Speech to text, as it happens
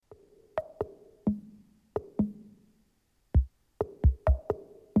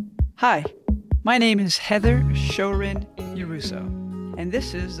Hi, my name is Heather Shorin Yaruso, and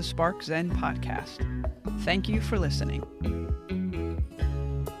this is the Spark Zen podcast. Thank you for listening.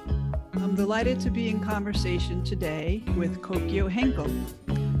 I'm delighted to be in conversation today with Kokyo Henko.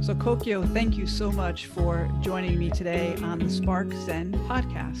 So Kokyo, thank you so much for joining me today on the Spark Zen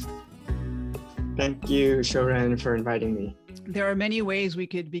podcast. Thank you, Shorin, for inviting me. There are many ways we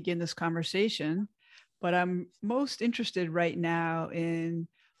could begin this conversation, but I'm most interested right now in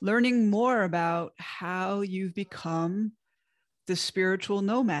learning more about how you've become the spiritual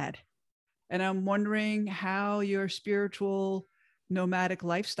nomad. And I'm wondering how your spiritual nomadic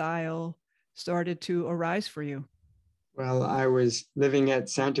lifestyle started to arise for you. Well, I was living at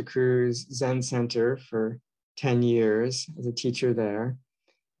Santa Cruz Zen Center for 10 years as a teacher there.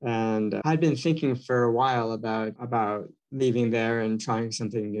 And I'd been thinking for a while about leaving there and trying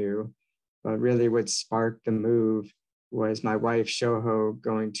something new. But really what sparked the move was my wife, Shoho,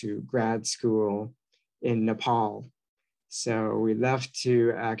 going to grad school in Nepal. So we left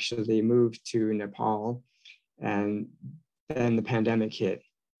to actually move to Nepal, and then the pandemic hit.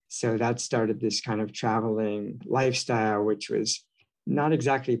 So that started this kind of traveling lifestyle, which was not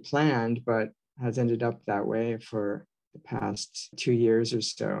exactly planned, but has ended up that way for the past 2 years or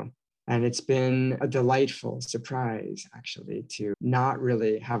so. And it's been a delightful surprise, actually, to not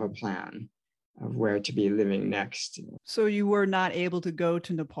really have a plan of where to be living next. So you were not able to go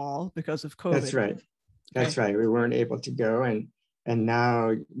to Nepal because of COVID? That's right. That's right. We weren't able to go. And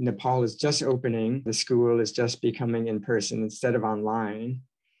now Nepal is just opening. The school is just becoming in person instead of online.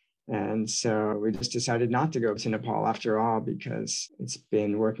 And so we just decided not to go to Nepal after all, because it's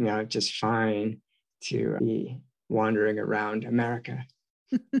been working out just fine to be wandering around America.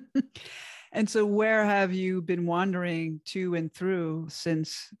 And so where have you been wandering to and through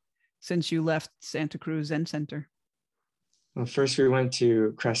since you left Santa Cruz Zen Center? Well, first we went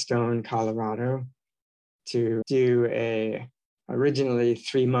to Crestone, Colorado to do a originally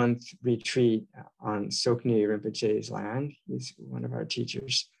 3-month retreat on Sokni Rinpoche's land. He's one of our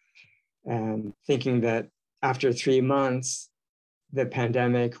teachers. And thinking that after 3 months, the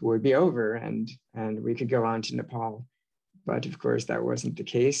pandemic would be over and we could go on to Nepal. But of course, that wasn't the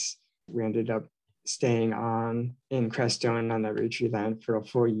case. We ended up staying on in Crestone on that retreat land for a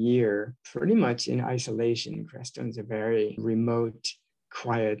full year, pretty much in isolation. Crestone's a very remote,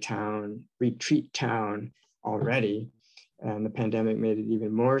 quiet town, retreat town already, and the pandemic made it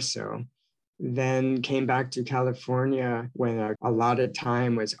even more so. Then came back to California when a lot of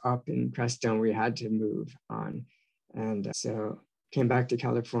time was up in Crestone. We had to move on. And so came back to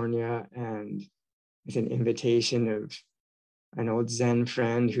California, and with an invitation of an old Zen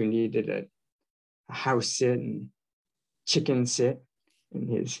friend who needed a house sit and chicken sit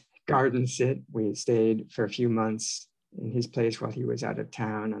and his garden sit. We stayed for a few months in his place while he was out of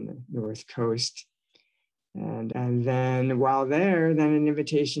town on the North Coast. And then while there, then an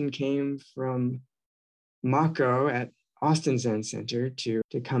invitation came from Mako at Austin Zen Center to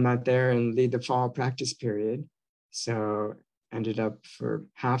come out there and lead the fall practice period. So ended up for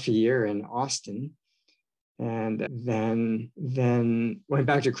half a year in Austin. And then went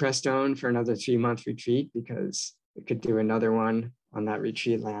back to Crestone for another 3-month retreat because we could do another one on that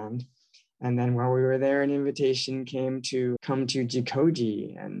retreat land. And then while we were there, an invitation came to come to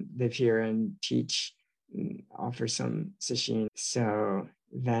Jikoji and live here and teach and offer some sesshin. So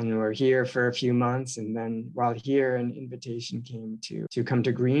then we're here for a few months. And then while here, an invitation came to come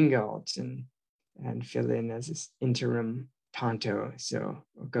to Green Gulch and fill in as this interim Tonto. So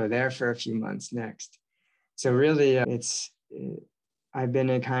we'll go there for a few months next. So really, I've been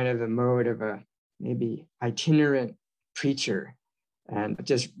in kind of a mode of a maybe itinerant preacher and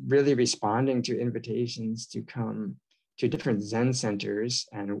just really responding to invitations to come to different Zen centers.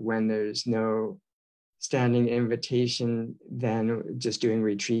 And when there's no standing invitation, then just doing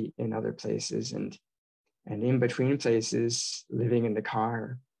retreat in other places and in between places, living in the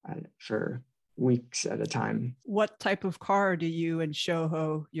car for weeks at a time. What type of car do you and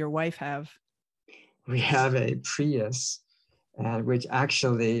Shoho, your wife, have? We have a Prius, which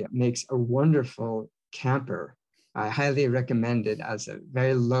actually makes a wonderful camper. I highly recommend it as a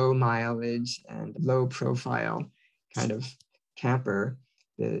very low mileage and low profile kind of camper.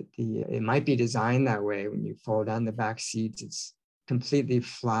 It might be designed that way. When you fold down the back seats, it's completely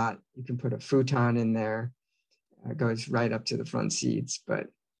flat. You can put a futon in there. It goes right up to the front seats, but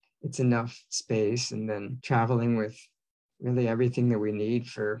it's enough space. And then traveling with really everything that we need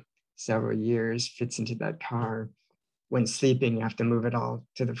for several years fits into that car. When sleeping, you have to move it all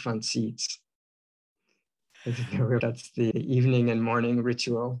to the front seats. That's the evening and morning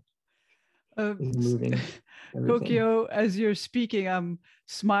ritual. Uh, is moving everything. Kokyo, as you're speaking, I'm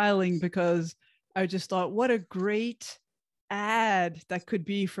smiling because I just thought, what a great ad that could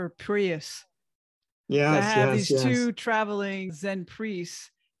be for Prius to Yes, have yes, these yes. two traveling Zen priests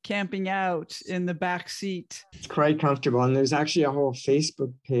camping out in the back seat. It's quite comfortable. And there's actually a whole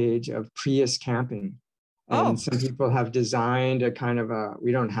Facebook page of Prius camping. And Oh, some people have designed a kind of a,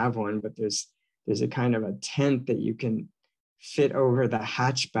 we don't have one, but there's a kind of a tent that you can fit over the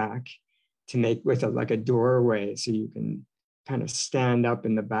hatchback to make with like a doorway, so you can kind of stand up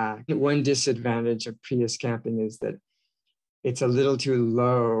in the back. One disadvantage of Prius camping is that it's a little too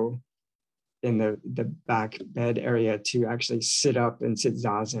low in the back bed area to actually sit up and sit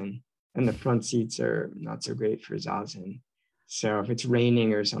zazen. And the front seats are not so great for zazen. So if it's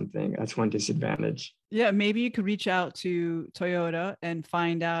raining or something, that's one disadvantage. yeah, maybe you could reach out to Toyota and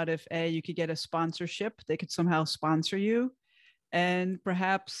find out if you could get a sponsorship. They could somehow sponsor you. And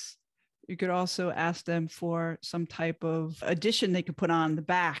perhaps you could also ask them for some type of addition they could put on the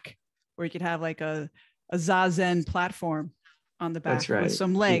back, where you could have like a Zazen platform on the That's back with right.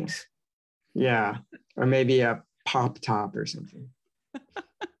 some legs. Yeah. Or maybe a pop top or something.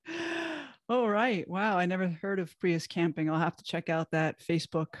 Oh, right. Wow. I never heard of Prius camping. I'll have to check out that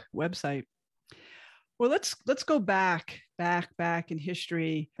Facebook website. Well, let's go back in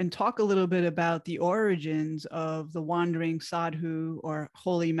history and talk a little bit about the origins of the wandering sadhu or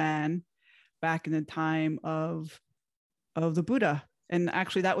holy man back in the time of the Buddha. And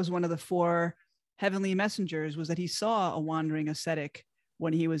actually, that was one of the four heavenly messengers, was that he saw a wandering ascetic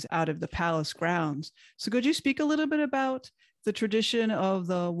when he was out of the palace grounds. So could you speak a little bit about the tradition of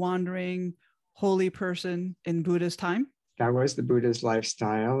the wandering holy person in Buddha's time? That was the Buddha's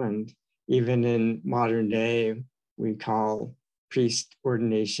lifestyle. And even in modern day, we call priest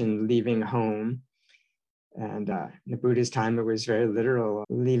ordination leaving home. And in the Buddha's time, it was very literal,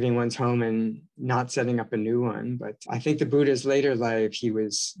 leaving one's home and not setting up a new one. But I think the Buddha's later life, he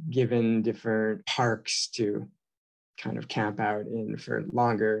was given different parks to kind of camp out in for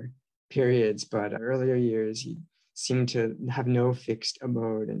longer periods. But earlier years, he seemed to have no fixed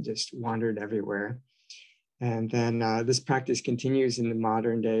abode and just wandered everywhere. And then this practice continues in the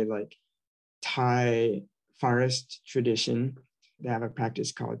modern day, like Thai forest tradition. They have a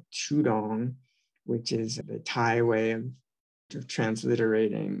practice called Chudong, which is the Thai way of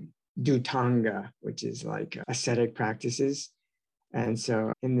transliterating Dutanga, which is like ascetic practices. And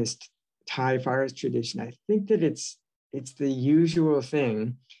so in this Thai forest tradition, I think that it's the usual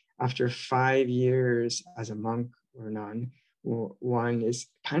thing. After 5 years as a monk or nun, one is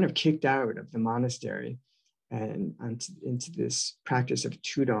kind of kicked out of the monastery and into this practice of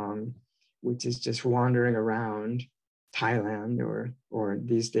Tudong, which is just wandering around Thailand or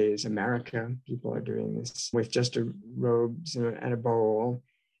these days America. People are doing this with just robes and a bowl.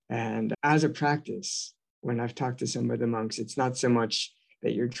 And as a practice, when I've talked to some of the monks, it's not so much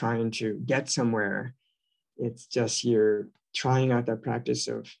that you're trying to get somewhere. It's just you're trying out that practice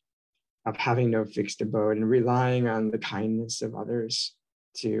of having no fixed abode and relying on the kindness of others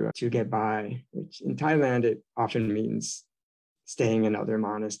to get by, which in Thailand, it often means staying in other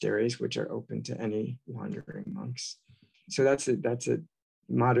monasteries, which are open to any wandering monks. So that's a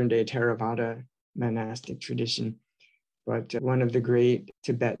modern day Theravada monastic tradition. But one of the great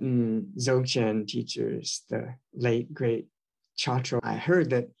Tibetan Dzogchen teachers, the late great Chatro, I heard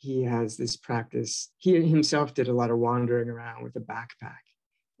that he has this practice. He himself did a lot of wandering around with a backpack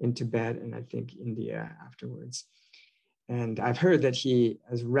in Tibet and I think India afterwards. And I've heard that he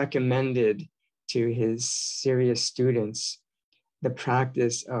has recommended to his serious students the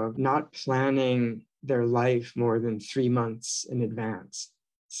practice of not planning their life more than 3 months in advance.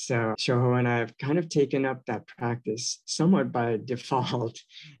 So Shoho and I have kind of taken up that practice somewhat by default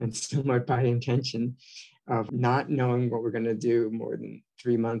and somewhat by intention of not knowing what we're going to do more than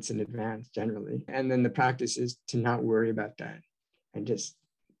 3 months in advance generally. And then the practice is to not worry about that and just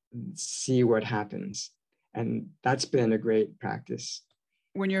see what happens. And that's been a great practice.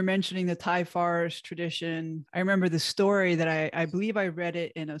 When you're mentioning the Thai forest tradition, I remember the story that I believe I read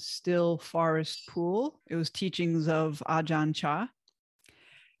it in a still forest pool. It was teachings of Ajahn Chah.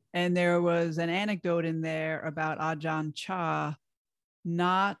 And there was an anecdote in there about Ajahn Chah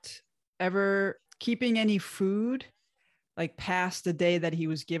not ever keeping any food like past the day that he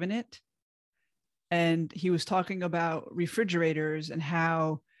was given it. And he was talking about refrigerators and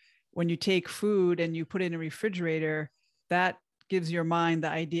how when you take food and you put it in a refrigerator, that gives your mind the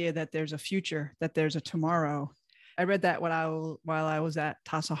idea that there's a future, that there's a tomorrow. I read that while I was at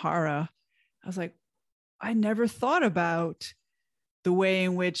Tassajara. I was like, I never thought about the way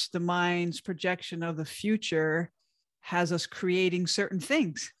in which the mind's projection of the future has us creating certain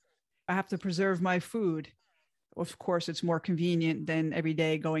things. I have to preserve my food. Of course, it's more convenient than every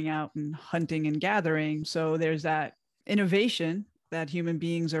day going out and hunting and gathering. So there's that innovation that human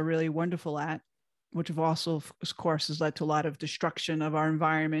beings are really wonderful at, which have also, of course, has led to a lot of destruction of our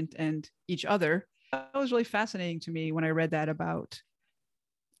environment and each other. That was really fascinating to me when I read that about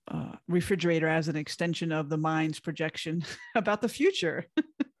refrigerator as an extension of the mind's projection about the future.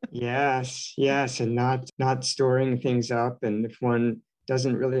 Yes, and not storing things up. And if one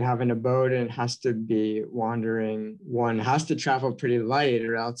doesn't really have an abode and has to be wandering, one has to travel pretty light,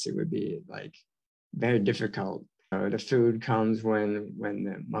 or else it would be like very difficult. The food comes when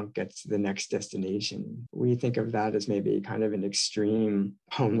the monk gets to the next destination. We think of that as maybe kind of an extreme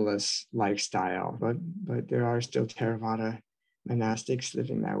homeless lifestyle, but there are still Theravada monastics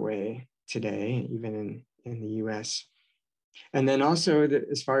living that way today, even in the US. And then also,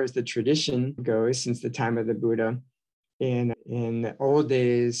 as far as the tradition goes, since the time of the Buddha, in the old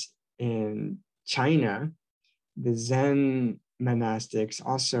days in China, the Zen monastics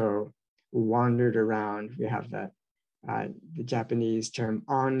also wandered around. We have the Japanese term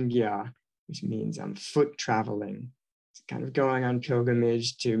ongya, which means foot traveling. It's kind of going on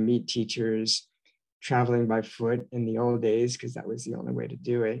pilgrimage to meet teachers, traveling by foot in the old days, because that was the only way to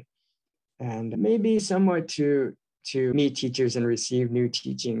do it. And maybe somewhat to meet teachers and receive new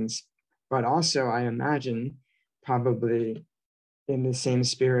teachings, but also, I imagine, probably in the same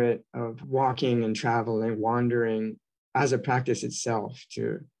spirit of walking and traveling, wandering as a practice itself,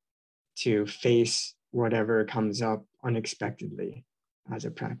 to face whatever comes up unexpectedly as a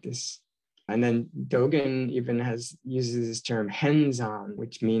practice. And then Dogen even uses this term henzan,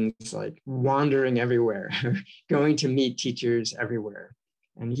 which means like wandering everywhere, going to meet teachers everywhere.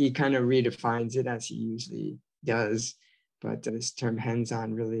 And he kind of redefines it, as he usually does. But this term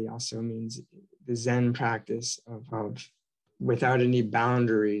henzan really also means the Zen practice of without any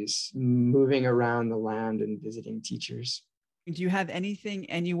boundaries, moving around the land and visiting teachers. Do you have anything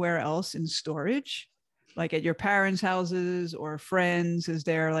anywhere else in storage? Like at your parents' houses or friends? Is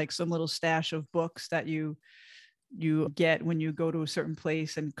there like some little stash of books that you get when you go to a certain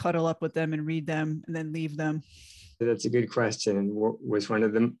place and cuddle up with them and read them and then leave them? That's a good question, and was one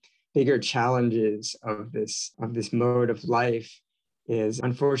of the bigger challenges of this mode of life is,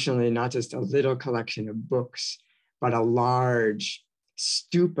 unfortunately, not just a little collection of books, but a large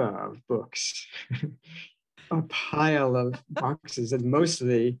stupa of books, a pile of boxes, and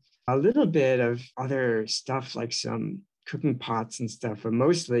mostly a little bit of other stuff like some cooking pots and stuff, but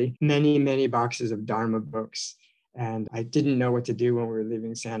mostly many, many boxes of Dharma books. And I didn't know what to do when we were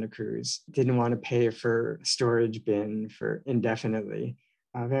leaving Santa Cruz. Didn't want to pay for a storage bin for indefinitely.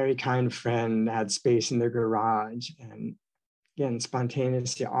 A very kind friend had space in their garage, and again,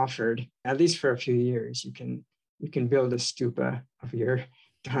 spontaneously offered, at least for a few years, you can build a stupa of your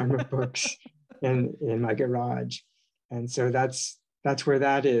Dharma books in my garage. And so that's where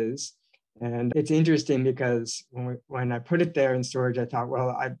that is. And it's interesting because when I put it there in storage, I thought, well,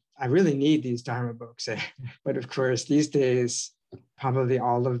 I really need these Dharma books. But of course, these days, probably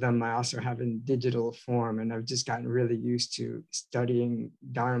all of them I also have in digital form. And I've just gotten really used to studying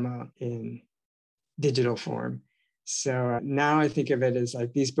Dharma in digital form. So now I think of it as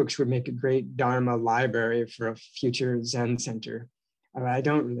like these books would make a great Dharma library for a future Zen center. I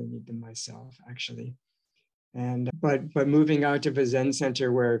don't really need them myself, actually. And but moving out of a Zen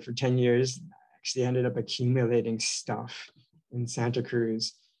center where for 10 years, I actually ended up accumulating stuff in Santa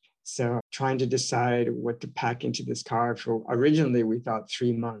Cruz. So trying to decide what to pack into this car for, originally we thought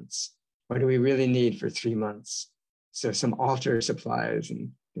 3 months. What do we really need for 3 months? So some altar supplies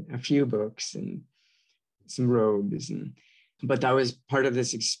and a few books and some robes. But that was part of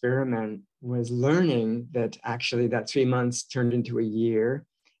this experiment, was learning that actually that 3 months turned into a year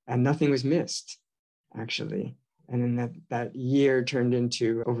and nothing was missed, actually. And then that year turned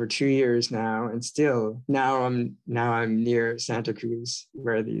into over 2 years now, and still now I'm near Santa Cruz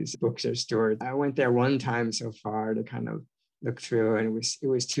where these books are stored. I went there one time so far to kind of look through, and it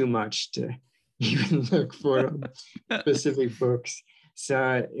was too much to even look for specific books.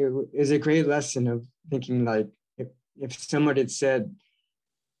 So it was a great lesson of thinking, like, if someone had said,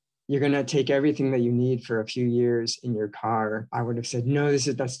 you're going to take everything that you need for a few years in your car, I would have said, no,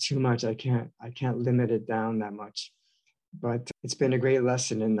 that's too much. I can't limit it down that much. But it's been a great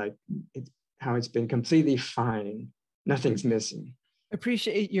lesson in like how it's been completely fine. Nothing's missing. I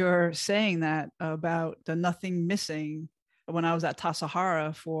appreciate your saying that about the nothing missing. When I was at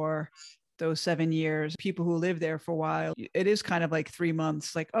Tassajara for those 7 years, people who live there for a while, it is kind of like 3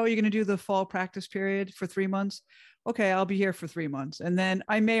 months. Like, oh, you're going to do the fall practice period for 3 months? Okay, I'll be here for 3 months. And then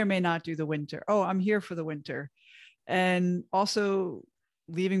I may or may not do the winter. Oh, I'm here for the winter. And also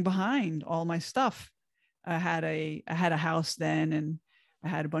leaving behind all my stuff. I had a house then, and I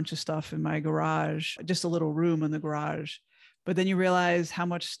had a bunch of stuff in my garage, just a little room in the garage. But then you realize how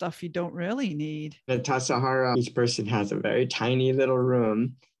much stuff you don't really need. At Tassajara, each person has a very tiny little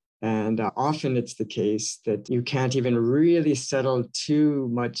room. And often it's the case that you can't even really settle too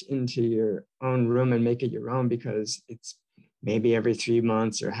much into your own room and make it your own, because it's maybe every 3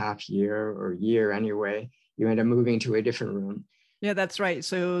 months or half year or year anyway, you end up moving to a different room. Yeah, that's right.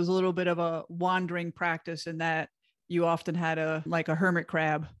 So it was a little bit of a wandering practice in that you often had like a hermit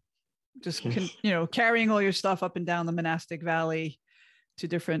crab, just carrying all your stuff up and down the monastic valley to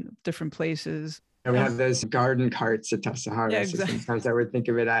different places. And we have those garden carts at Tassajara. Yeah, So exactly. sometimes I would think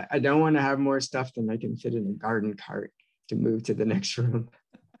of it, I don't want to have more stuff than I can fit in a garden cart to move to the next room.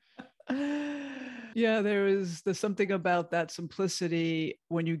 Yeah, there's something about that simplicity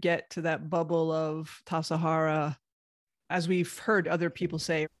when you get to that bubble of Tassajara. As we've heard other people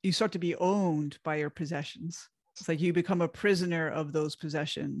say, you start to be owned by your possessions. It's like you become a prisoner of those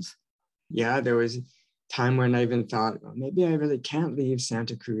possessions. Yeah, there was a time when I even thought, well, maybe I really can't leave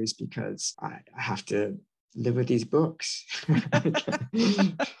Santa Cruz because I have to live with these books.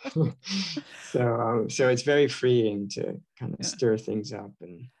 So it's very freeing to kind of stir things up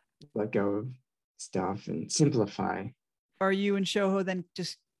and let go of stuff and simplify. Are you and Shoho then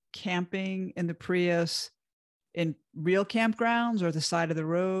just camping in the Prius in real campgrounds or the side of the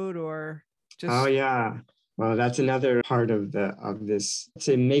road, or just? Oh yeah. Well, that's another part of this.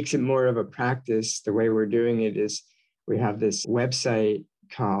 It makes it more of a practice. The way we're doing it is we have this website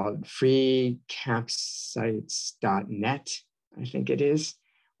called freecampsites.net, I think it is,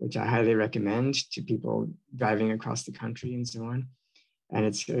 which I highly recommend to people driving across the country and so on. And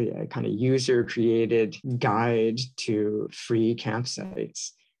it's a kind of user-created guide to free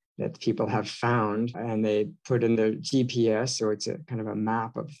campsites that people have found, and they put in their GPS. So it's a kind of a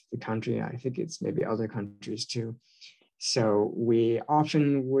map of the country. I think it's maybe other countries too. So we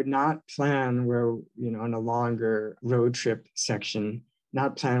often would not plan where, on a longer road trip section,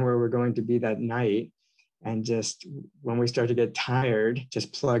 not plan where we're going to be that night. And just when we start to get tired,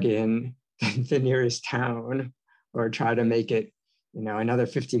 just plug in the nearest town or try to make it, another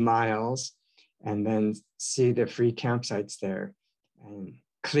 50 miles, and then see the free campsites there and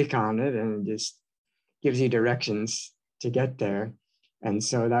click on it, and it just gives you directions to get there. And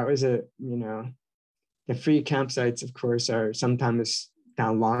so that was the free campsites, of course, are sometimes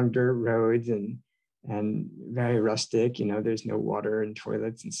down long dirt roads and very rustic. There's no water and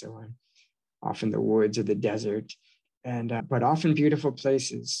toilets and so on. Often the woods or the desert, but often beautiful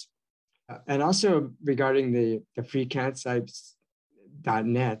places. And also regarding the free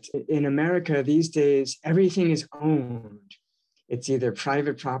campsites.net, in America these days, everything is owned. It's either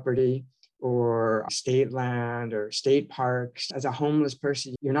private property or state land or state parks. As a homeless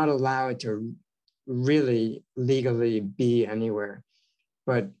person, you're not allowed to really legally be anywhere.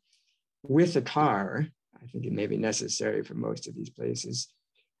 But with a car, I think it may be necessary for most of these places.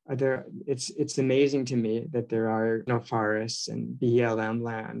 It's amazing to me that there are no forests and BLM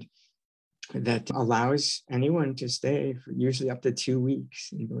land that allows anyone to stay for usually up to 2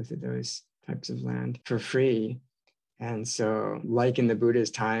 weeks in both of those types of land for free. And so, like in the Buddha's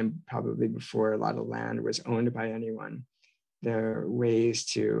time, probably before a lot of land was owned by anyone, there are ways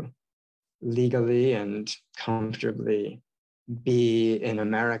to legally and comfortably be in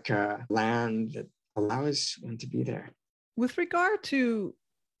America, land that allows one to be there. With regard to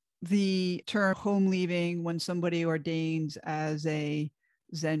the term home leaving, when somebody ordains as a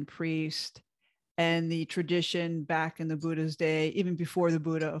Zen priest, and the tradition back in the Buddha's day, even before the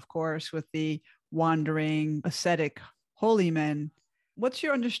Buddha, of course, with the wandering ascetic holy men, what's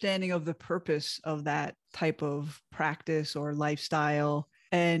your understanding of the purpose of that type of practice or lifestyle?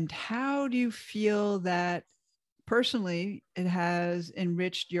 And how do you feel that personally it has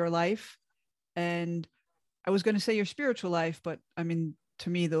enriched your life? And I was going to say your spiritual life, but I mean, to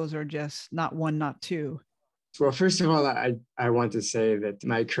me, those are just not one, not two. Well, first of all, I want to say that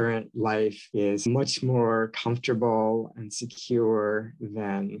my current life is much more comfortable and secure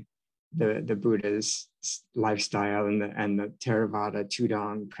than the Buddha's lifestyle and the Theravada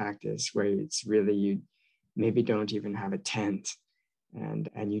Tudong practice, where it's really, you maybe don't even have a tent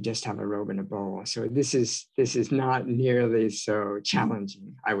and you just have a robe and a bowl. So this is not nearly so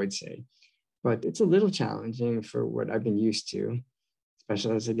challenging, I would say, but it's a little challenging for what I've been used to,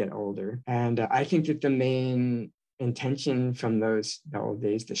 especially as I get older. And I think that the main intention from the old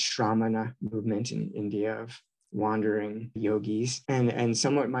days, the Shramana movement in India of wandering yogis, and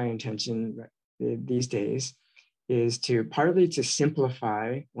somewhat my intention these days, is to partly to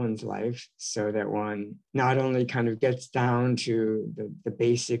simplify one's life so that one not only kind of gets down to the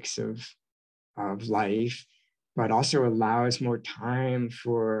basics of life, but also allows more time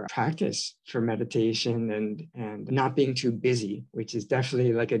for practice, for meditation and not being too busy, which is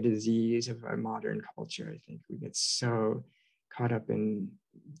definitely like a disease of our modern culture. I think we get so caught up in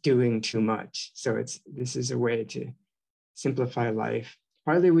doing too much. So this is a way to simplify life.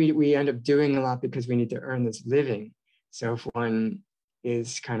 Partly we end up doing a lot because we need to earn this living. So if one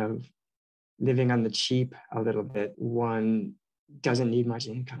is kind of living on the cheap a little bit, one doesn't need much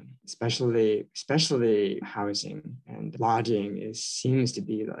income, especially housing and lodging seems to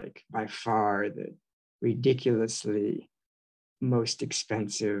be like by far the ridiculously most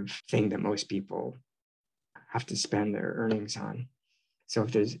expensive thing that most people have to spend their earnings on. So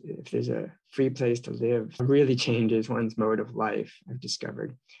if there's a free place to live, it really changes one's mode of life, I've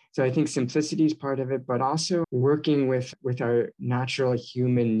discovered. So I think simplicity is part of it, but also working with our natural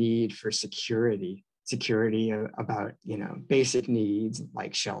human need for security about, basic needs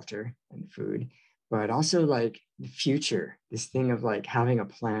like shelter and food, but also like the future, this thing of like having a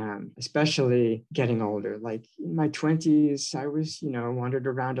plan, especially getting older. Like in my 20s, I was, wandered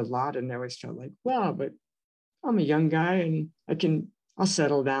around a lot and I always felt like, wow, but I'm a young guy and I'll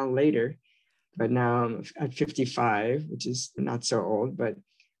settle down later. But now I'm at 55, which is not so old, but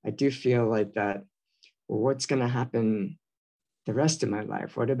I do feel like that, well, what's going to happen the rest of my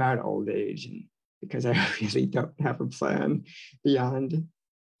life? What about old age? And because I really don't have a plan beyond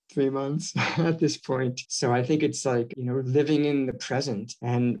 3 months at this point. So I think it's like, living in the present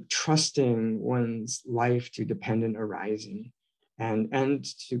and trusting one's life to dependent arising and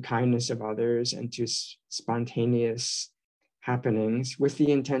to kindness of others and to spontaneous happenings with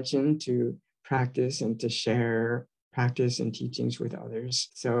the intention to practice and to share practice and teachings with others.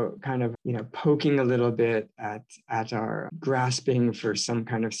 So kind of, poking a little bit at our grasping for some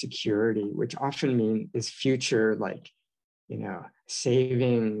kind of security, which often is future, like,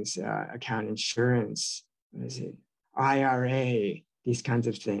 savings, account insurance, what is it, IRA, these kinds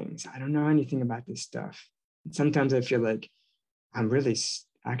of things. I don't know anything about this stuff. And sometimes I feel like I'm really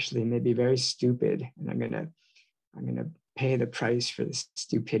actually maybe very stupid, and I'm gonna pay the price for this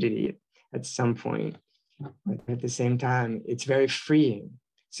stupidity at some point. But at the same time, it's very freeing.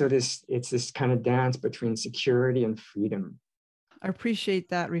 So it's this kind of dance between security and freedom. I appreciate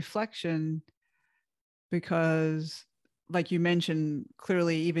that reflection because, like you mentioned,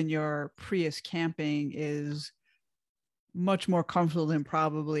 clearly even your Prius camping is much more comfortable than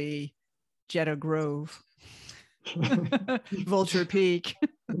probably Jeddah Grove, Vulture Peak.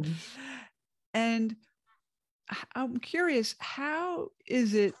 And I'm curious, how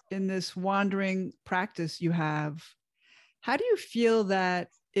is it in this wandering practice you have? How do you feel that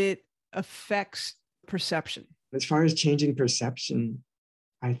it affects perception? As far as changing perception,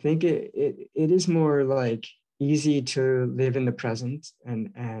 I think it is more like easy to live in the present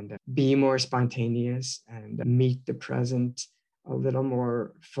and be more spontaneous and meet the present a little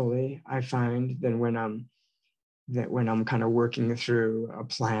more fully, I find, than when I'm kind of working through a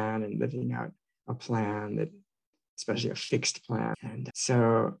plan and living out a plan that, especially a fixed plan. And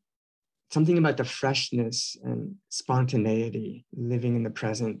so something about the freshness and spontaneity, living in the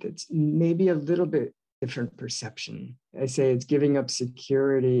present, it's maybe a little bit different perception. I say it's giving up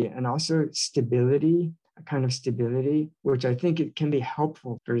security and also stability, a kind of stability, which I think it can be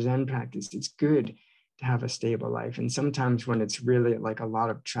helpful for Zen practice. It's good to have a stable life. And sometimes when it's really like a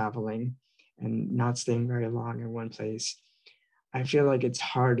lot of traveling and not staying very long in one place, I feel like it's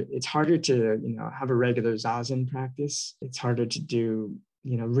harder to, have a regular Zazen practice. It's harder to do,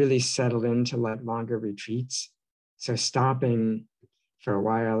 really settle into like longer retreats. So stopping for a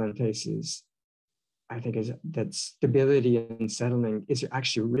while in places, I think that stability and settling is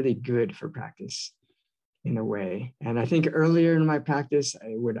actually really good for practice in a way. And I think earlier in my practice, I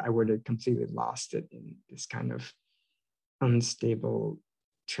would have completely lost it in this kind of unstable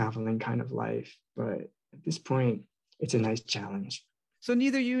traveling kind of life. But at this point, it's a nice challenge. So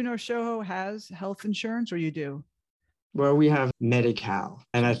neither you nor Shoho has health insurance, or you do? Well, we have Medi-Cal,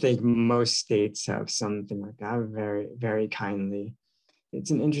 and I think most states have something like that, very, very kindly. It's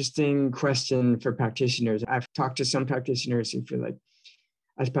an interesting question for practitioners. I've talked to some practitioners who feel like,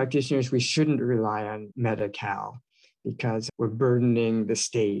 as practitioners, we shouldn't rely on Medi-Cal because we're burdening the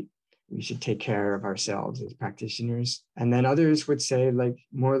state. We should take care of ourselves as practitioners. And then others would say, like,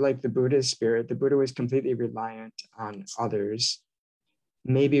 more like the Buddha's spirit. The Buddha was completely reliant on others.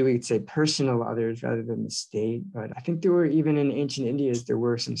 Maybe we could say personal others rather than the state. But I think there were, even in ancient India, there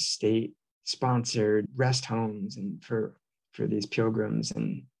were some state-sponsored rest homes and for these pilgrims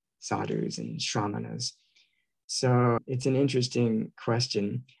and sadhus and shramanas. So it's an interesting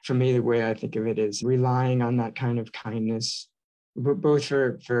question. For me, the way I think of it is relying on that kind of kindness, both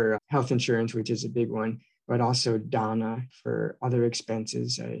for health insurance, which is a big one, but also Dana for other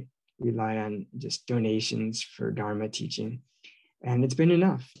expenses. I rely on just donations for Dharma teaching. And it's been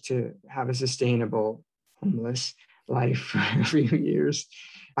enough to have a sustainable homeless life for a few years.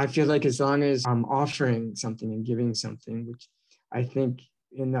 I feel like as long as I'm offering something and giving something, which I think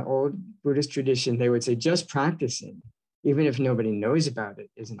in the old Buddhist tradition, they would say just practicing, even if nobody knows about it,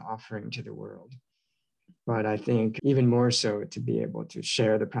 is an offering to the world. But I think even more so to be able to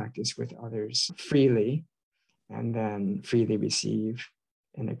share the practice with others freely and then freely receive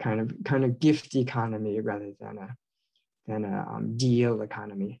in a kind of gift economy rather than a deal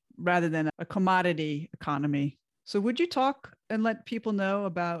economy. Rather than a commodity economy. So would you talk and let people know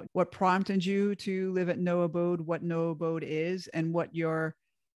about what prompted you to live at No Abode, what No Abode is, and what your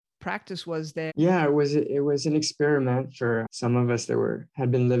practice was there? Yeah, it was an experiment for some of us that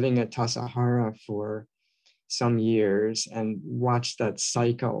had been living at Tassajara for some years and watched that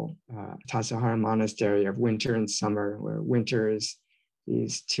cycle, Tassajara Monastery, of winter and summer, where winter is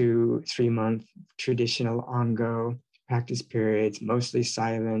these 2-3 month traditional Ango practice periods, mostly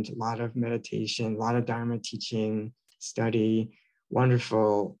silent, a lot of meditation, a lot of Dharma teaching, study,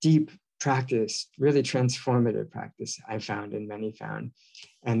 wonderful, deep practice, really transformative practice I found and many found.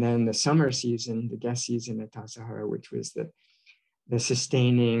 And then the summer season, the guest season at Tassajara, which was the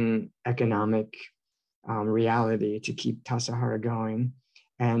sustaining economic reality to keep Tassajara going.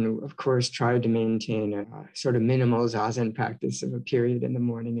 And of course, tried to maintain a sort of minimal Zazen practice of a period in the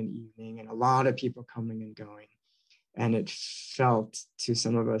morning and evening, and a lot of people coming and going. And it felt to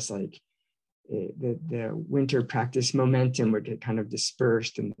some of us like the winter practice momentum would get kind of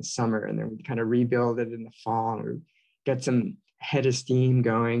dispersed in the summer, and then we'd kind of rebuild it in the fall, and we'd get some head of steam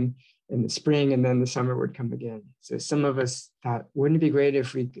going in the spring, and then the summer would come again. So some of us thought, wouldn't it be great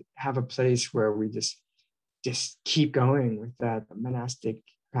if we could have a place where we just keep going with that monastic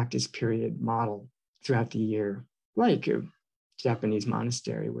practice period model throughout the year, like a Japanese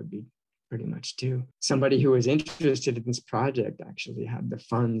monastery would be pretty much too. Somebody who was interested in this project actually had the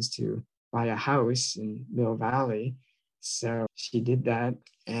funds to buy a house in Mill Valley. So she did that.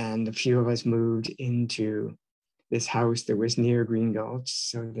 And a few of us moved into this house that was near Green Gulch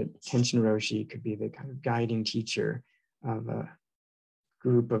so that Tenshin Roshi could be the kind of guiding teacher of a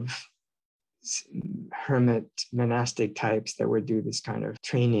group of hermit monastic types that would do this kind of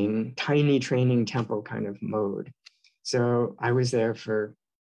training, tiny training temple kind of mode. So I was there for,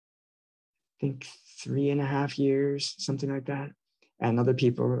 I think, 3.5 years, something like that. And other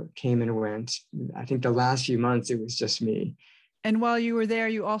people came and went. I think the last few months, it was just me. And while you were there,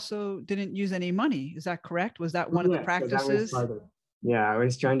 you also didn't use any money. Is that correct? Was that one of the practices? So that was part of it. Yeah, I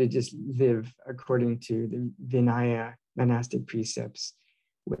was trying to just live according to the Vinaya monastic precepts,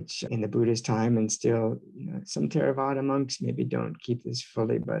 which in the Buddhist time, and still, some Theravada monks maybe don't keep this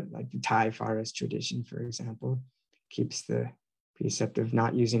fully, but like the Thai forest tradition, for example, keeps the precept of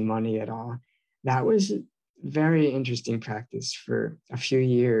not using money at all. That was a very interesting practice for a few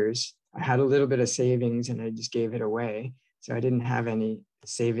years. I had a little bit of savings and I just gave it away. So I didn't have any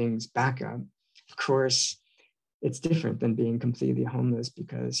savings backup. Of course, it's different than being completely homeless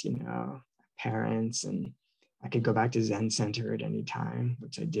because, parents, and I could go back to Zen Center at any time,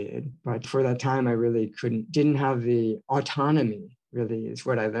 which I did. But for that time, I really didn't have the autonomy, really, is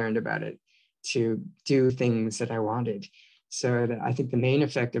what I learned about it, to do things that I wanted. So I think the main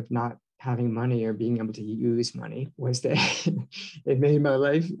effect of not having money or being able to use money was that it made my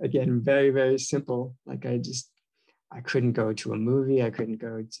life, again, very, very simple. Like I couldn't go to a movie. I couldn't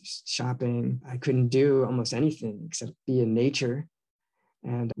go to shopping. I couldn't do almost anything except be in nature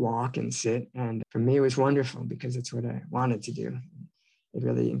and walk and sit. And for me, it was wonderful because it's what I wanted to do. It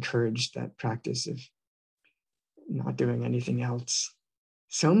really encouraged that practice of not doing anything else.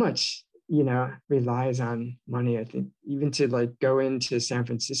 So much, relies on money. I think even to like go into San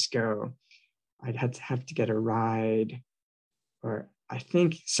Francisco, I'd have to get a ride. Or I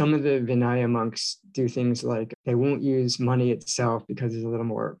think some of the Vinaya monks do things like they won't use money itself because there's a little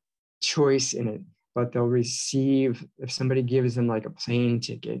more choice in it, but they'll receive, if somebody gives them like a plane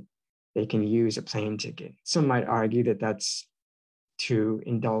ticket, they can use a plane ticket. Some might argue that that's too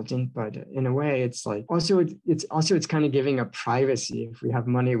indulgent, but in a way it's like, it's kind of giving a privacy. If we have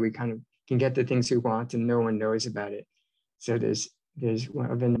money, we kind of can get the things we want and no one knows about it. So there's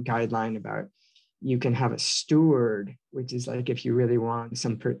one of a guideline about you can have a steward, which is like if you really want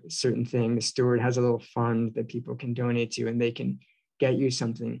some certain thing, the steward has a little fund that people can donate to and they can get you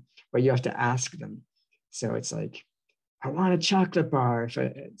something, but you have to ask them. So it's like, I want a chocolate bar.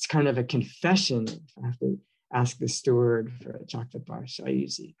 It's kind of a confession. I have to ask the steward for a chocolate bar. So I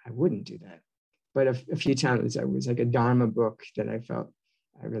wouldn't do that. But a few times I was like a Dharma book that I felt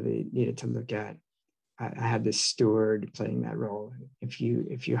I really needed to look at. I had this steward playing that role. If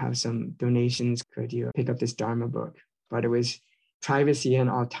you have some donations, could you pick up this Dharma book? But it was privacy and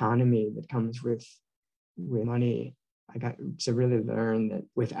autonomy that comes with money. I got to really learn that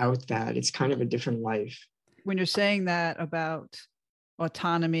without that, it's kind of a different life. When you're saying that about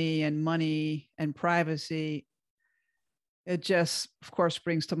autonomy and money and privacy, it just, of course,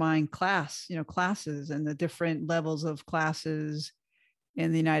 brings to mind classes and the different levels of classes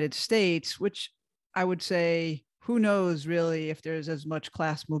in the United States, which I would say, who knows really if there's as much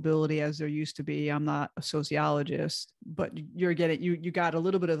class mobility as there used to be. I'm not a sociologist, but you got a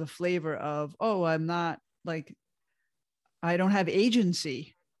little bit of the flavor of, oh, I'm not like, I don't have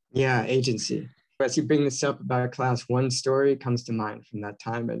agency. Yeah, agency. As you bring this up about class, one story comes to mind from that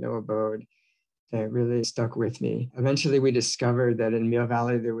time at No Abode that really stuck with me. Eventually, we discovered that in Mill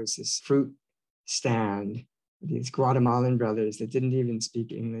Valley, there was this fruit stand, these Guatemalan brothers that didn't even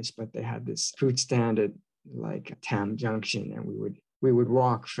speak English, but they had this fruit stand at like Tam Junction. And we would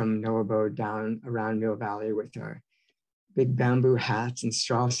walk from No Abode down around Mill Valley with our big bamboo hats and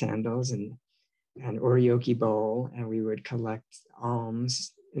straw sandals and oryoki bowl, and we would collect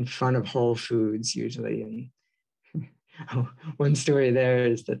alms in front of Whole Foods usually. And one story there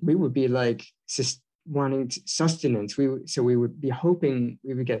is that we would be like wanting sustenance. We would be hoping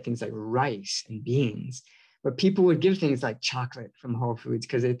we would get things like rice and beans, but people would give things like chocolate from Whole Foods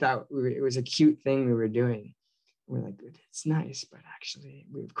because they thought it was a cute thing we were doing. We're like, it's nice, but actually,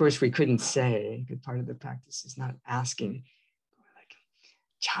 of course, we couldn't say, because part of the practice is not asking.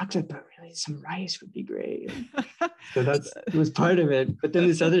 Chocolate, but really some rice would be great. So it was part of it. But then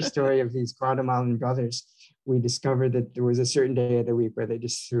this other story of these Guatemalan brothers, we discovered that there was a certain day of the week where they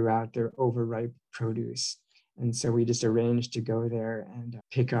just threw out their overripe produce. And so we just arranged to go there and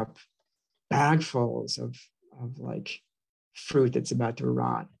pick up bagfuls of like fruit that's about to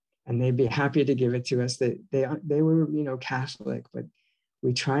rot. And they'd be happy to give it to us. They were, Catholic, but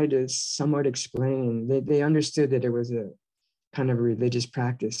we tried to somewhat explain. They understood that it was a kind of a religious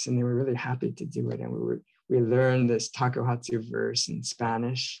practice, and they were really happy to do it. And we learned this Takuhatsu verse in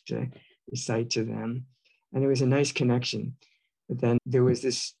Spanish to recite to them, and it was a nice connection. But then there was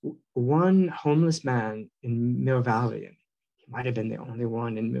this one homeless man in Mill Valley, and he might have been the only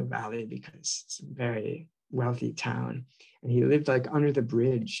one in Mill Valley because it's a very wealthy town, and he lived like under the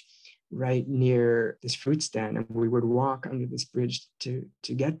bridge right near this fruit stand, and we would walk under this bridge to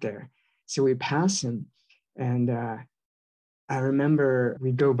get there. So we pass him, and I remember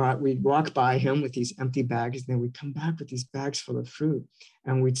we'd walk by him with these empty bags, and then we'd come back with these bags full of fruit,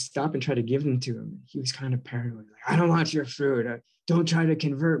 and we'd stop and try to give them to him. He was kind of paranoid, like, I don't want your fruit. Don't try to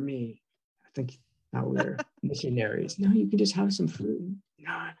convert me. I think now we're missionaries. No, you can just have some fruit.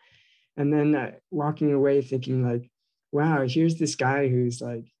 No. And then walking away thinking like, wow, here's this guy who's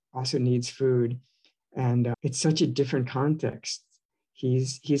like also needs food. And it's such a different context.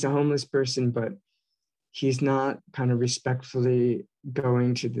 He's a homeless person, but he's not kind of respectfully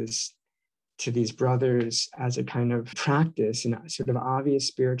going to these brothers as a kind of practice and sort of obvious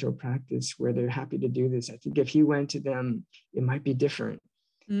spiritual practice where they're happy to do this. I think if he went to them, it might be different.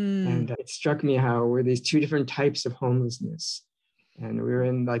 And it struck me how we're these two different types of homelessness. And we were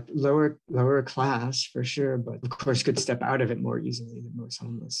in like lower class for sure, but of course could step out of it more easily than most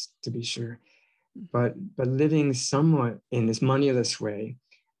homeless, to be sure. But living somewhat in this moneyless way.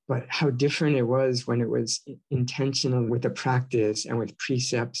 But how different it was when it was intentional with the practice and with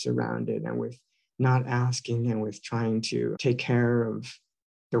precepts around it and with not asking and with trying to take care of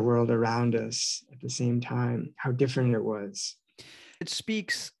the world around us at the same time, how different it was. It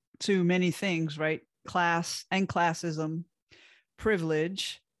speaks to many things, right? Class and classism,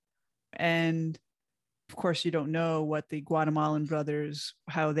 privilege, and of course, you don't know what the Guatemalan brothers,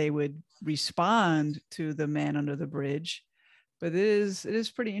 how they would respond to the man under the bridge. But it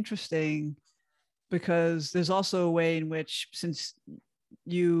is pretty interesting because there's also a way in which, since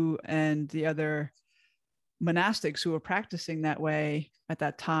you and the other monastics who were practicing that way at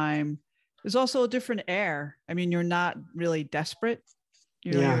that time, there's also a different air. I mean, you're not really desperate.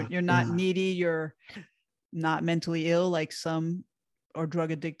 You're not needy. You're not mentally ill like some, or drug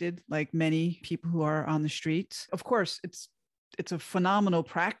addicted like many people who are on the streets. Of course, it's a phenomenal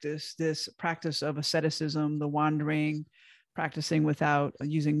practice, this practice of asceticism, the wandering, practicing without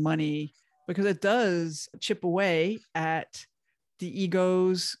using money, because it does chip away at the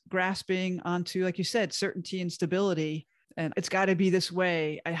ego's grasping onto, like you said, certainty and stability. And it's got to be this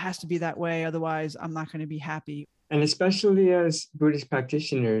way. It has to be that way. Otherwise, I'm not going to be happy. And especially as Buddhist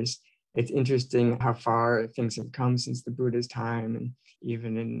practitioners, It's interesting how far things have come since the Buddha's time, and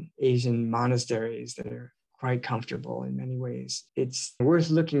even in Asian monasteries that are quite comfortable in many ways. It's worth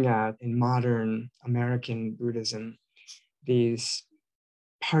looking at in modern American Buddhism, these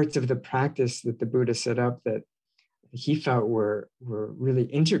parts of the practice that the Buddha set up that he felt were really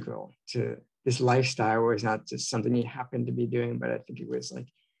integral to this lifestyle, where it's not just something he happened to be doing, but I think it was like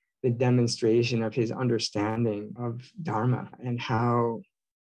the demonstration of his understanding of Dharma, and how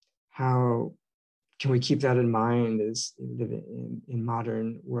can we keep that in mind as living in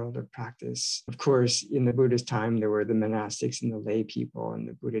modern world of practice? Of course, in the Buddha's time, there were the monastics and the lay people, and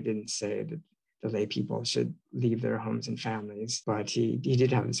the Buddha didn't say that the lay people should leave their homes and families, but he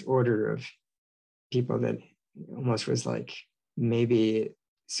did have this order of people that almost was like, maybe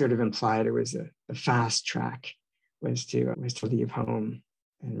sort of implied it was a fast track, was to leave home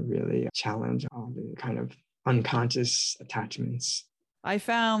and really challenge all the kind of unconscious attachments. I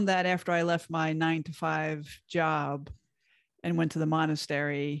found that after I left my 9-to-5 job and went to the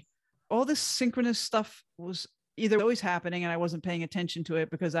monastery, all this synchronous stuff was either always happening and I wasn't paying attention to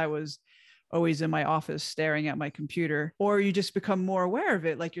it because I was always in my office staring at my computer, or you just become more aware of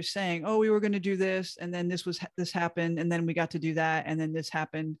it. Like you're saying, oh, we were going to do this, and then this happened, and then we got to do that, and then this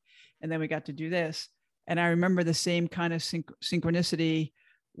happened, and then we got to do this. And I remember the same kind of synchronicity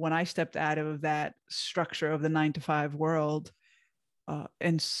when I stepped out of that structure of the 9-to-5 world.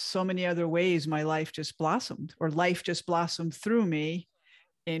 In so many other ways, my life just blossomed, or life just blossomed through me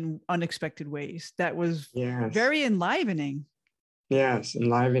in unexpected ways. That was very enlivening. Yes,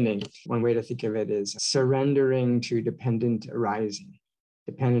 enlivening. One way to think of it is surrendering to dependent arising.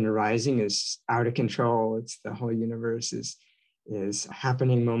 Dependent arising is out of control. It's the whole universe is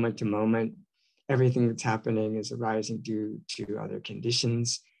happening moment to moment. Everything that's happening is arising due to other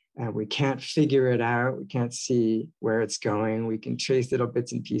conditions. And we can't figure it out. We can't see where it's going. We can trace little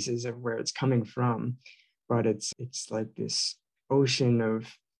bits and pieces of where it's coming from, but it's like this ocean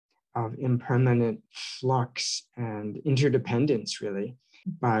of impermanent flux and interdependence, really.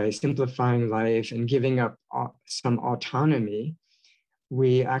 By simplifying life and giving up some autonomy,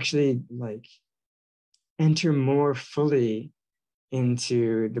 we actually like enter more fully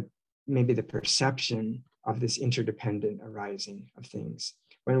into maybe the perception of this interdependent arising of things.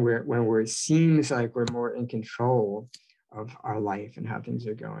 When it seems like we're more in control of our life and how things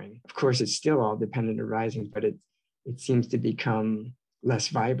are going. Of course, it's still all dependent arising, but it seems to become less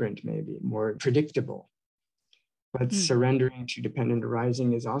vibrant, maybe more predictable. But surrendering to dependent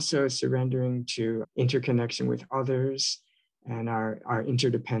arising is also surrendering to interconnection with others and our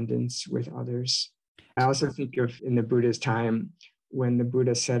interdependence with others. I also think of in the Buddha's time, when the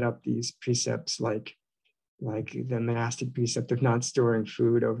Buddha set up these precepts like the monastic precept of not storing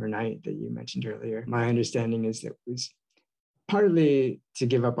food overnight that you mentioned earlier. My understanding is that it was partly to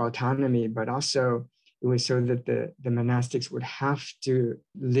give up autonomy, but also it was so that the monastics would have to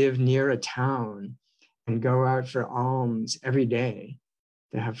live near a town and go out for alms every day,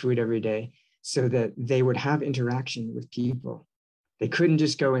 to have food every day, so that they would have interaction with people. They couldn't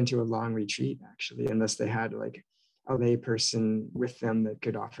just go into a long retreat, actually, unless they had like a lay person with them that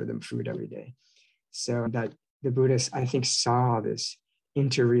could offer them food every day. So that the Buddhists, I think, saw this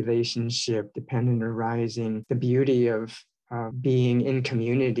interrelationship, dependent arising, the beauty of being in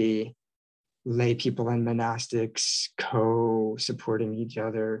community, lay people and monastics co-supporting each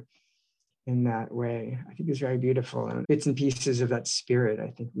other in that way. I think it's very beautiful. And bits and pieces of that spirit,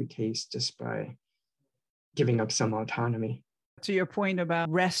 I think we taste just by giving up some autonomy. To your point about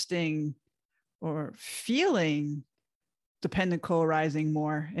resting or feeling dependent co-arising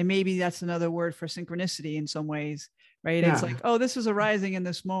more, and maybe that's another word for synchronicity in some ways, right? Yeah. It's like, oh, this is arising in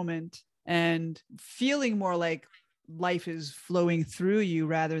this moment, and feeling more like life is flowing through you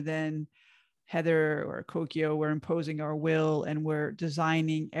rather than Heather or Kokyo, we're imposing our will and we're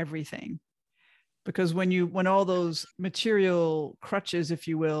designing everything. Because when all those material crutches, if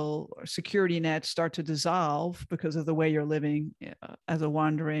you will, or security nets start to dissolve because of the way you're living as a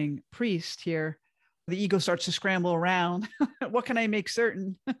wandering priest here, the ego starts to scramble around. What can I make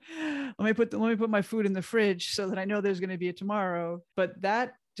certain? let me put my food in the fridge so that I know there's going to be a tomorrow. But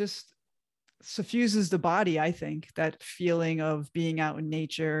that just suffuses the body, I think, that feeling of being out in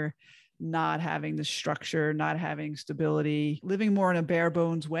nature, not having the structure, not having stability, living more in a bare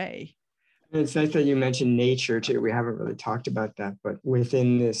bones way. It's nice that you mentioned nature too. We haven't really talked about that, but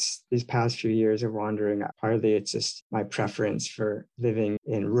within these past few years of wandering, partly it's just my preference for living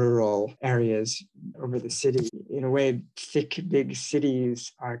in rural areas over the city. In a way, thick, big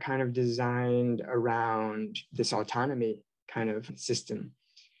cities are kind of designed around this autonomy kind of system.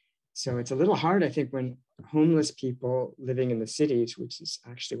 So it's a little hard, I think, when homeless people living in the cities, which is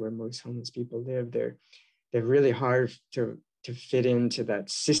actually where most homeless people live, they're really hard to fit into that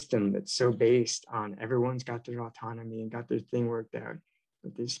system that's so based on everyone's got their autonomy and got their thing worked out.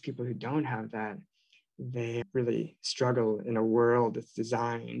 But there's people who don't have that. They really struggle in a world that's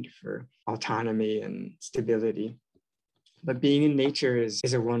designed for autonomy and stability. But being in nature is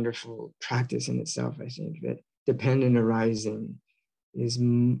a wonderful practice in itself. I think that dependent arising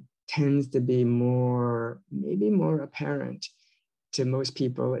tends to be maybe more apparent to most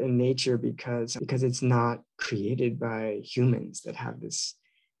people in nature because it's not created by humans that have this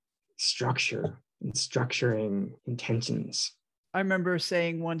structure and structuring intentions. I remember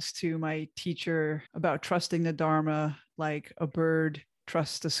saying once to my teacher about trusting the Dharma like a bird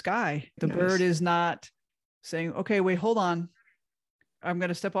trusts the sky. The Nice. bird is not saying, okay, wait, hold on. I'm going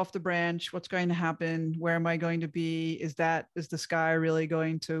to step off the branch. What's going to happen? Where am I going to be? Is the sky really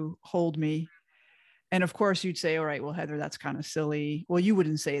going to hold me? And of course you'd say, all right, well, Heather, that's kind of silly. Well, you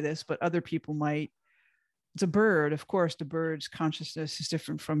wouldn't say this, but other people might. It's a bird. Of course, the bird's consciousness is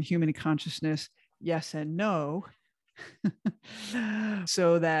different from human consciousness. Yes and no.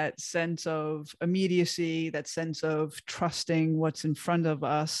 So that sense of immediacy, that sense of trusting what's in front of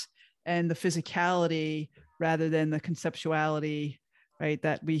us and the physicality rather than the conceptuality, right,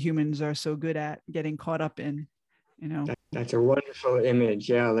 that we humans are so good at getting caught up in, That's a wonderful image.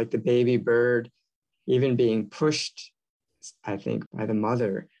 Yeah, like the baby bird even being pushed, I think, by the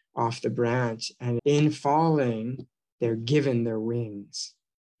mother off the branch. And in falling, they're given their wings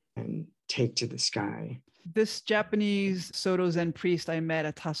and take to the sky. This Japanese Soto Zen priest I met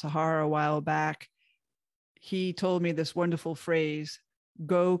at Tassajara a while back, he told me this wonderful phrase,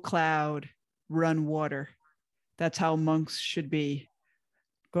 go cloud, run water. That's how monks should be.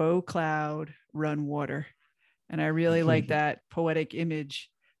 Go cloud, run water. And I really like that poetic image.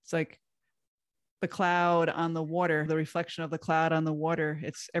 It's like the cloud on the water, the reflection of the cloud on the water.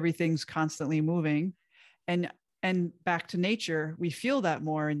 Everything's constantly moving. And back to nature, we feel that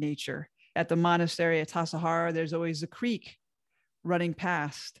more in nature. At the monastery at Tassajara, there's always a creek running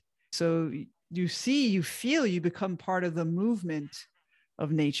past. So you feel, you become part of the movement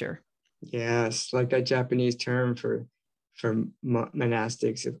of nature. Yes, like that Japanese term for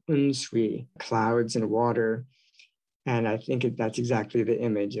monastics of unsui, clouds and water. And I think that's exactly the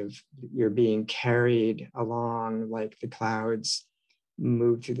image of you're being carried along like the clouds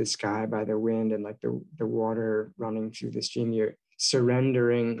move through the sky by the wind and like the water running through the stream. You're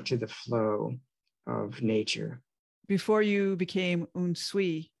surrendering to the flow of nature. Before you became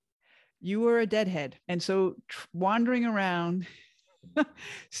unsui, you were a deadhead. And so wandering around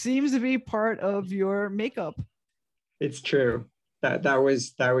seems to be part of your makeup. It's true. That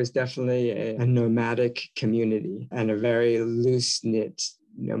was definitely a nomadic community and a very loose-knit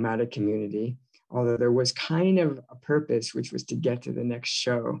nomadic community. Although there was kind of a purpose, which was to get to the next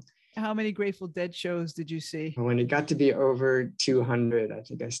show. How many Grateful Dead shows did you see? When it got to be over 200, I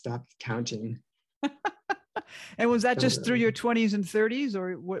think I stopped counting. And was that just through your 20s and 30s,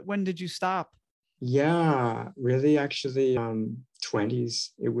 or when did you stop? Yeah, really, actually, 20s.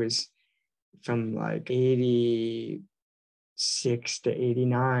 It was from like 86 to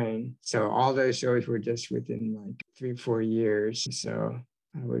 89. So all those shows were just within like 3 or 4 years. So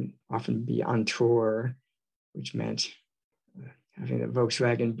I would often be on tour, which meant having a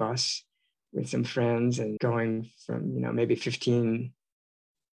Volkswagen bus with some friends and going from, maybe 15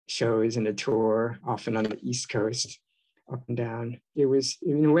 shows in a tour, often on the East Coast, up and down. It was,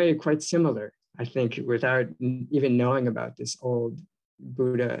 in a way, quite similar, I think, without even knowing about this old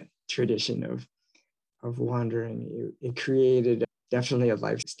Buddha tradition of wandering. It created definitely a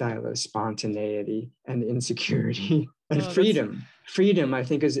lifestyle of spontaneity and insecurity and freedom. Freedom, I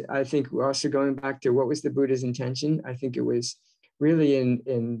think we're also going back to what was the Buddha's intention. I think it was really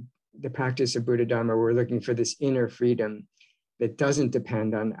in the practice of Buddha Dharma, we're looking for this inner freedom that doesn't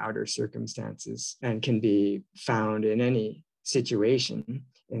depend on outer circumstances and can be found in any situation,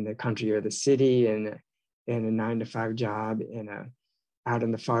 in the country or the city, in a 9-to-5 job, out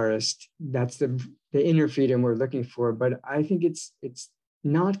in the forest. That's the inner freedom we're looking for. But I think it's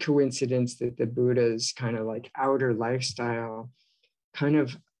not coincidence that the Buddha's kind of like outer lifestyle kind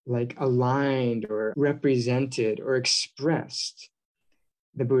of like aligned or represented or expressed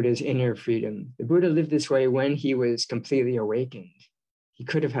the Buddha's inner freedom. The Buddha lived this way when he was completely awakened. He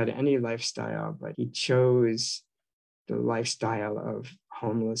could have had any lifestyle, but he chose the lifestyle of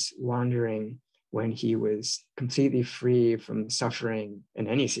homeless wandering when he was completely free from suffering in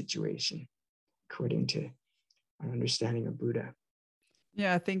any situation, according to our understanding of Buddha.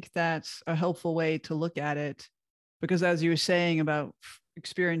 Yeah, I think that's a helpful way to look at it, because as you were saying about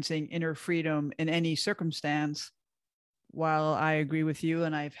experiencing inner freedom in any circumstance. While I agree with you,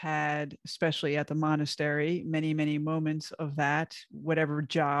 and I've had, especially at the monastery, many, many moments of that, whatever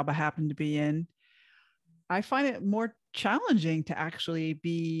job I happen to be in, I find it more challenging to actually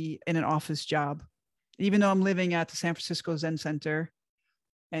be in an office job. Even though I'm living at the San Francisco Zen Center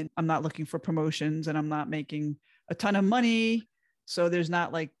and I'm not looking for promotions and I'm not making a ton of money. So there's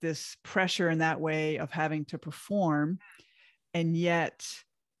not like this pressure in that way of having to perform. And yet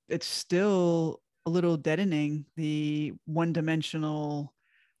it's still a little deadening, the one-dimensional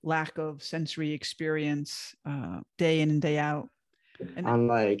lack of sensory experience day in and day out. And on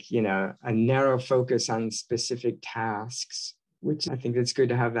like, a narrow focus on specific tasks, which I think it's good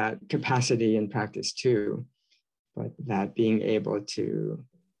to have that capacity in practice too. But that being able to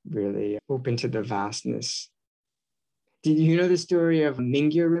really open to the vastness. Did you know the story of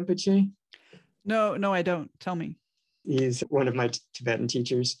Mingyur Rinpoche? No, I don't. Tell me. He's one of my Tibetan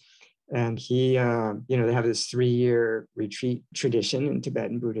teachers. And he, they have this 3-year retreat tradition in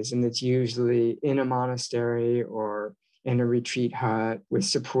Tibetan Buddhism that's usually in a monastery or in a retreat hut with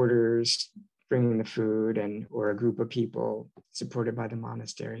supporters bringing the food or a group of people supported by the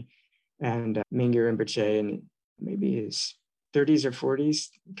monastery. And Mingyur Rinpoche, in maybe his 30s or 40s,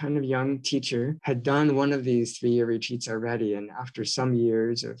 kind of young teacher, had done one of these 3-year retreats already. And after some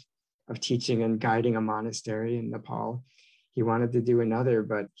years of teaching and guiding a monastery in Nepal, he wanted to do another,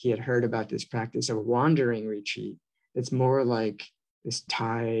 but he had heard about this practice of wandering retreat. It's more like this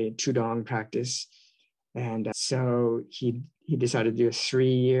Thai Tudong practice. And so he decided to do a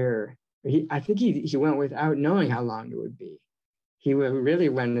 3-year. I think he went without knowing how long it would be. He really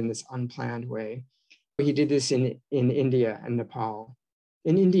went in this unplanned way. He did this in India and Nepal,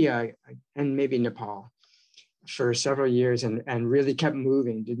 in India and maybe Nepal for several years, and really kept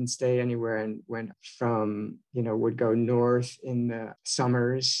moving, didn't stay anywhere, and went from, would go north in the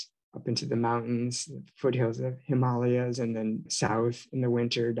summers up into the mountains, the foothills of Himalayas, and then south in the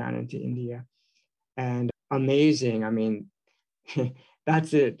winter down into India. And amazing. I mean,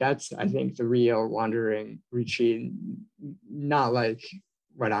 that's it. That's, I think, the real wandering retreat, not like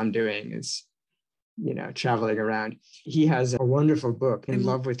what I'm doing is, traveling around. He has a wonderful book, In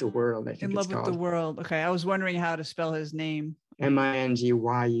Love with the World, I think In Love with the World. Okay, I was wondering how to spell his name.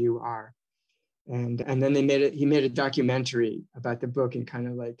 Mingyur. And then he made a documentary about the book and kind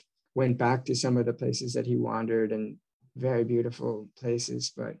of like went back to some of the places that he wandered, and very beautiful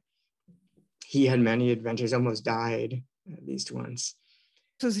places. But he had many adventures, almost died at least once.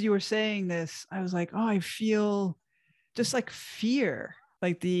 As you were saying this, I was like, oh, I feel just like fear,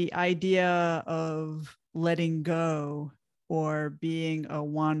 like the idea of letting go or being a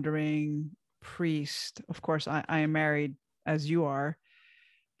wandering priest. Of course, I am married, as you are,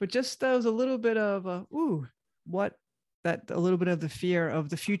 but just that was a little bit of a little bit of the fear of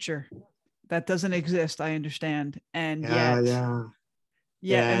the future that doesn't exist. I understand, and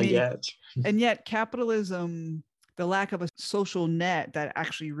yet capitalism, the lack of a social net that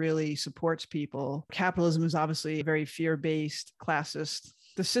actually really supports people. Capitalism is obviously very fear-based, classist.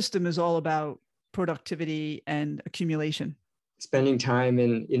 The system is all about productivity and accumulation. Spending time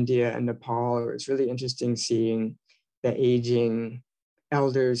in India and Nepal, it was really interesting seeing the aging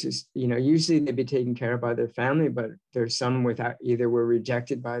elders. Usually they'd be taken care of by their family, but there's some without, either were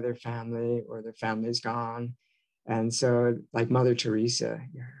rejected by their family or their family's gone. And so like Mother Teresa,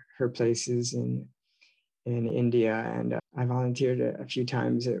 her places in India, and I volunteered a few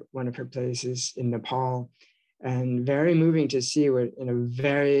times at one of her places in Nepal, and very moving to see what in a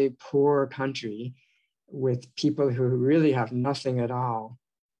very poor country with people who really have nothing at all,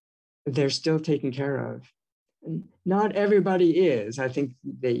 they're still taken care of. And not everybody is. I think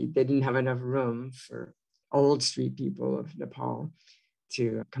they didn't have enough room for old street people of Nepal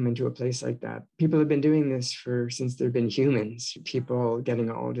to come into a place like that. People have been doing this since there have been humans, people getting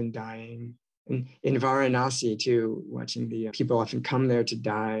old and dying. And in Varanasi too, watching the people often come there to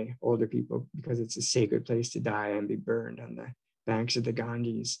die, older people, because it's a sacred place to die and be burned on the banks of the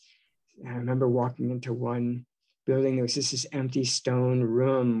Ganges. I remember walking into one building, there was just this empty stone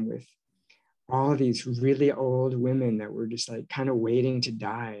room with all these really old women that were just like kind of waiting to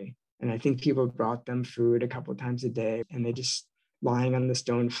die. And I think people brought them food a couple of times a day, and they just lying on the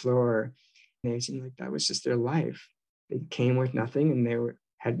stone floor. They seemed like that was just their life. They came with nothing, and they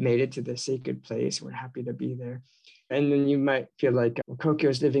had made it to the sacred place. We're happy to be there. And then you might feel like, well,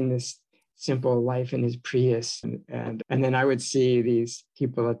 Kokyo's living this simple life in his Prius. And then I would see these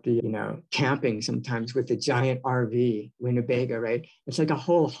people at the, camping sometimes with a giant RV, Winnebago, right? It's like a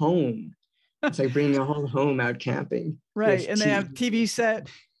whole home. It's like bringing a whole home out camping. Right. And they have TV set.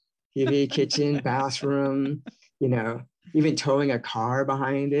 TV, kitchen, bathroom, even towing a car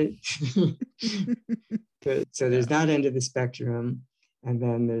behind it. So there's that end of the spectrum, and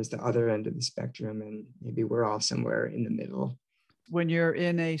then there's the other end of the spectrum, and maybe we're all somewhere in the middle. When you're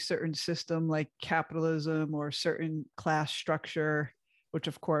in a certain system like capitalism or certain class structure, which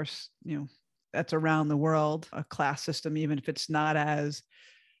of course, that's around the world, a class system, even if it's not as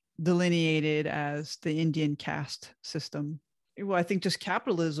delineated as the Indian caste system. Well, I think just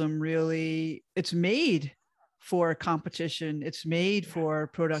capitalism really, it's made for competition. It's made for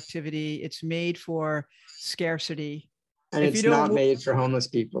productivity. It's made for scarcity. And it's not made for homeless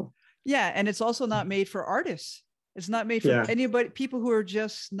people. Yeah. And it's also not made for artists. It's not made for anybody, people who are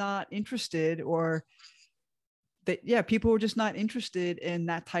just not interested, or that, people who are just not interested in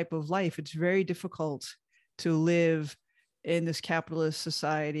that type of life. It's very difficult to live in this capitalist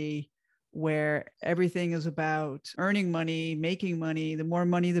society where everything is about earning money, making money. The more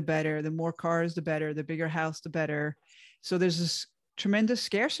money, the better. The more cars, the better. The bigger house, the better. So there's this tremendous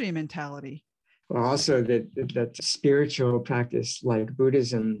scarcity mentality. Well, also that spiritual practice like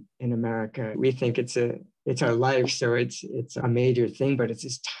Buddhism in America, we think it's our life, so it's a major thing, but it's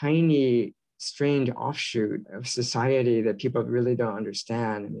this tiny, strange offshoot of society that people really don't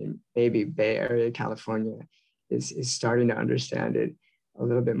understand. I mean, maybe Bay Area, California is starting to understand it a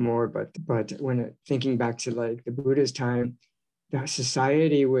little bit more, but when thinking back to like the Buddha's time, the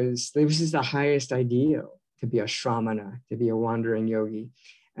society this is the highest ideal, to be a shramana, to be a wandering yogi.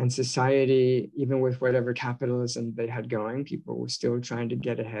 And society, even with whatever capitalism they had going, people were still trying to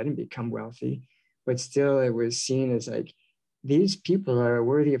get ahead and become wealthy. But still, it was seen as like, these people are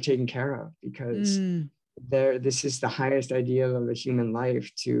worthy of taking care of, because this is the highest ideal of the human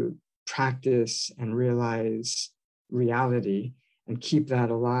life, to practice and realize reality and keep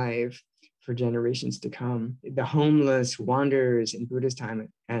that alive for generations to come. The homeless wanderers in Buddha's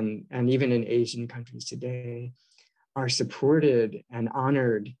time and even in Asian countries today are supported and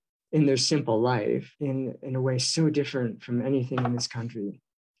honored in their simple life in a way so different from anything in this country.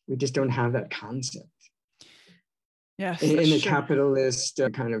 We just don't have that concept. Yes, in the capitalist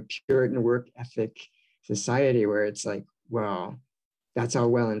kind of Puritan work ethic society, where it's like, well, that's all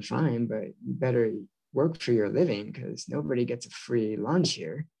well and fine, but you better work for your living because nobody gets a free lunch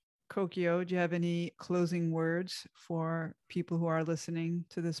here. Kokyo, do you have any closing words for people who are listening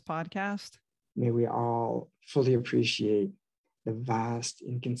to this podcast? May we all fully appreciate the vast,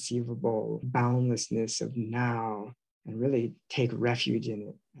 inconceivable boundlessness of now, and really take refuge in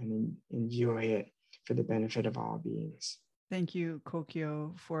it and enjoy it for the benefit of all beings. Thank you,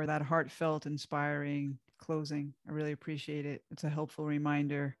 Kokyo, for that heartfelt, inspiring closing. I really appreciate it. It's a helpful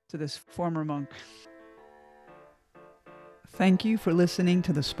reminder to this former monk. Thank you for listening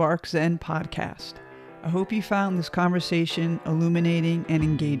to the Spark Zen podcast. I hope you found this conversation illuminating and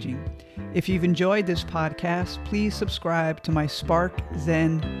engaging. If you've enjoyed this podcast, please subscribe to my Spark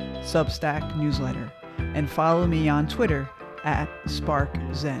Zen Substack newsletter and follow me on Twitter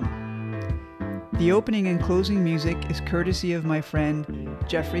 @SparkZen. The opening and closing music is courtesy of my friend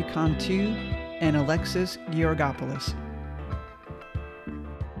Jeffrey Cantu and Alexis Georgopoulos.